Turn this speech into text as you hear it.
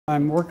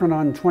I'm working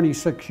on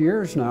 26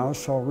 years now,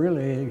 so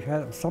really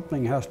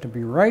something has to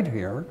be right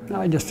here.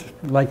 I just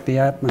like the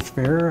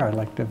atmosphere. I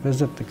like to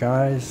visit the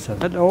guys.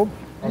 I'll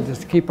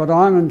just keep it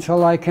on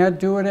until I can't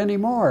do it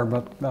anymore,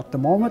 but at the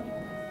moment,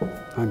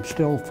 I'm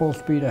still full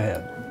speed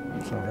ahead.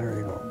 So there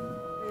you go.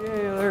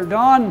 Hey there,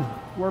 Don.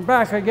 We're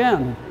back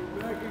again.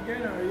 You're back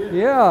again, are you?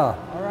 Yeah,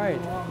 all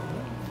right.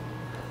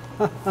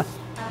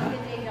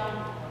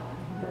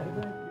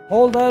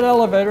 Hold that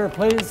elevator,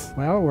 please.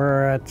 Well,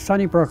 we're at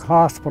Sunnybrook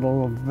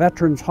Hospital,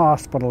 Veterans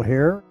Hospital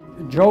here.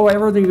 Joe,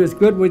 everything is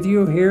good with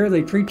you here?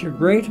 They treat you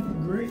great?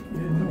 Great.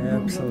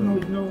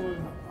 Absolutely.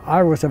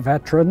 I was a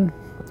veteran.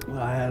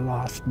 I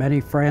lost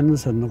many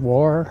friends in the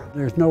war.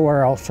 There's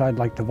nowhere else I'd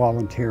like to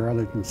volunteer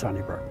other than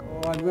Sunnybrook.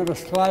 Oh, I'm going to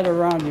slide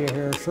around you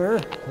here, sir.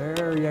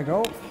 There you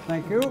go.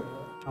 Thank you.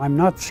 I'm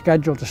not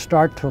scheduled to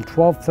start till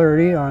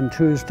 12:30 on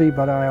Tuesday,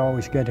 but I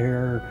always get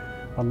here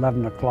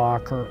 11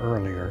 o'clock or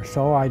earlier.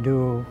 So I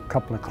do a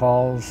couple of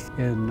calls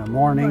in the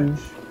morning.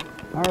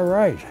 All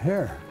right,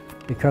 here.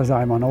 Because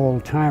I'm an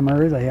old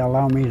timer, they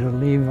allow me to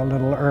leave a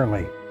little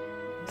early.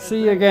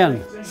 See you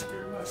again.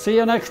 See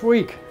you next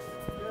week.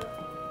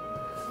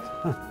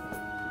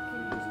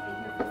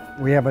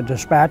 We have a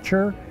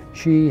dispatcher.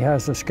 She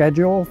has a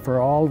schedule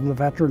for all of the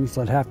veterans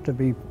that have to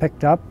be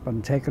picked up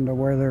and taken to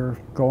where they're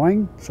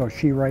going. So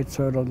she writes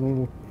out a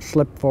little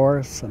slip for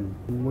us, and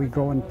we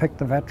go and pick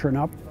the veteran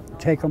up,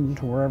 take him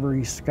to wherever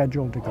he's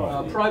scheduled to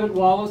go. Private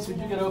Wallace, would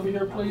you get over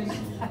here, please?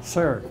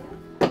 Sir.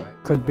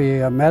 Could be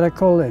a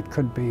medical, it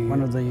could be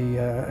one of the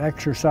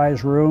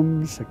exercise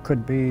rooms, it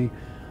could be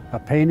a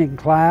painting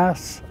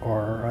class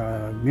or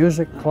a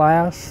music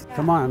class.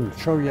 Come on,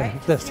 show you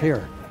this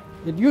here.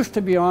 It used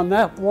to be on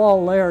that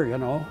wall there, you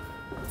know.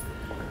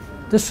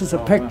 This is a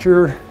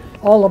picture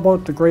all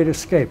about the Great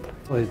Escape.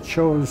 It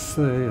shows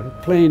the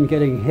plane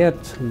getting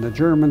hit and the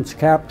Germans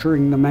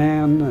capturing the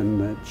man,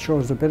 and it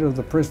shows a bit of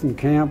the prison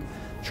camp.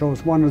 It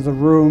shows one of the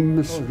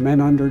rooms,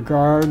 men under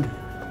guard.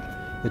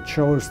 It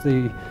shows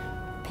the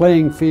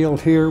playing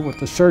field here with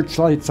the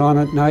searchlights on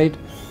at night.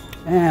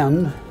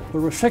 And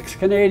there were 6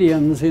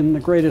 Canadians in the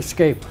Great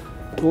Escape.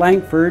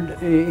 Langford,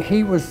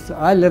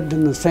 I lived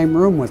in the same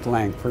room with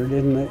Langford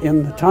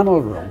in the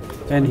tunnel room.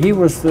 And he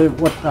was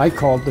what I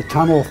called the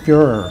tunnel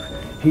Führer.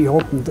 He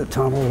opened the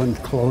tunnel and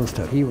closed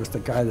it. He was the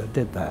guy that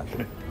did that.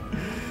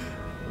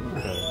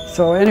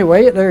 So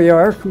anyway, there you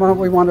are. Come on,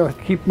 we want to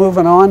keep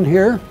moving on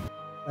here.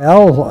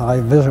 Well,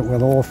 I visit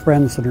with old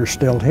friends that are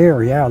still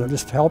here. Yeah, they're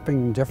just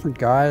helping different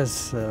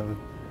guys.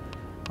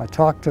 I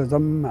talk to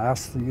them,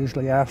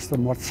 usually ask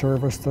them what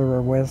service they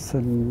were with,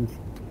 and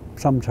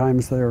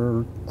sometimes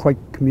they're quite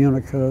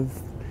communicative.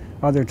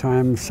 Other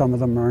times, some of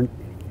them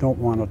don't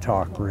want to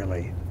talk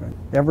really.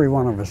 Every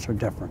one of us are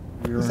different.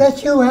 Is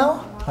that you,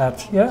 Al?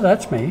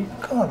 That's me.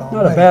 God,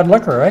 not a bad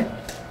looker, right?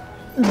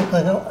 You look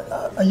like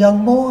a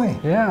young boy.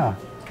 Yeah.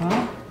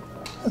 Huh?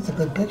 That's a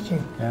good picture.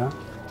 Yeah.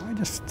 I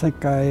just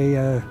think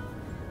I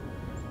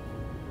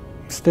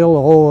still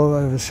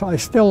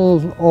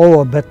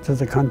owe a bit to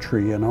the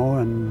country, you know,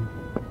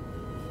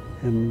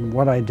 and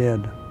what I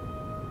did.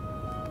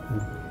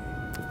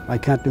 I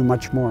can't do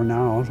much more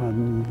now.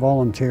 I'm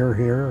volunteer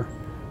here.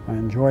 I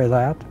enjoy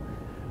that.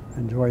 I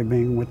enjoy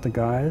being with the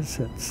guys.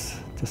 It's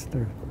just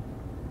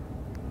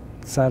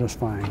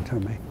satisfying to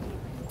me.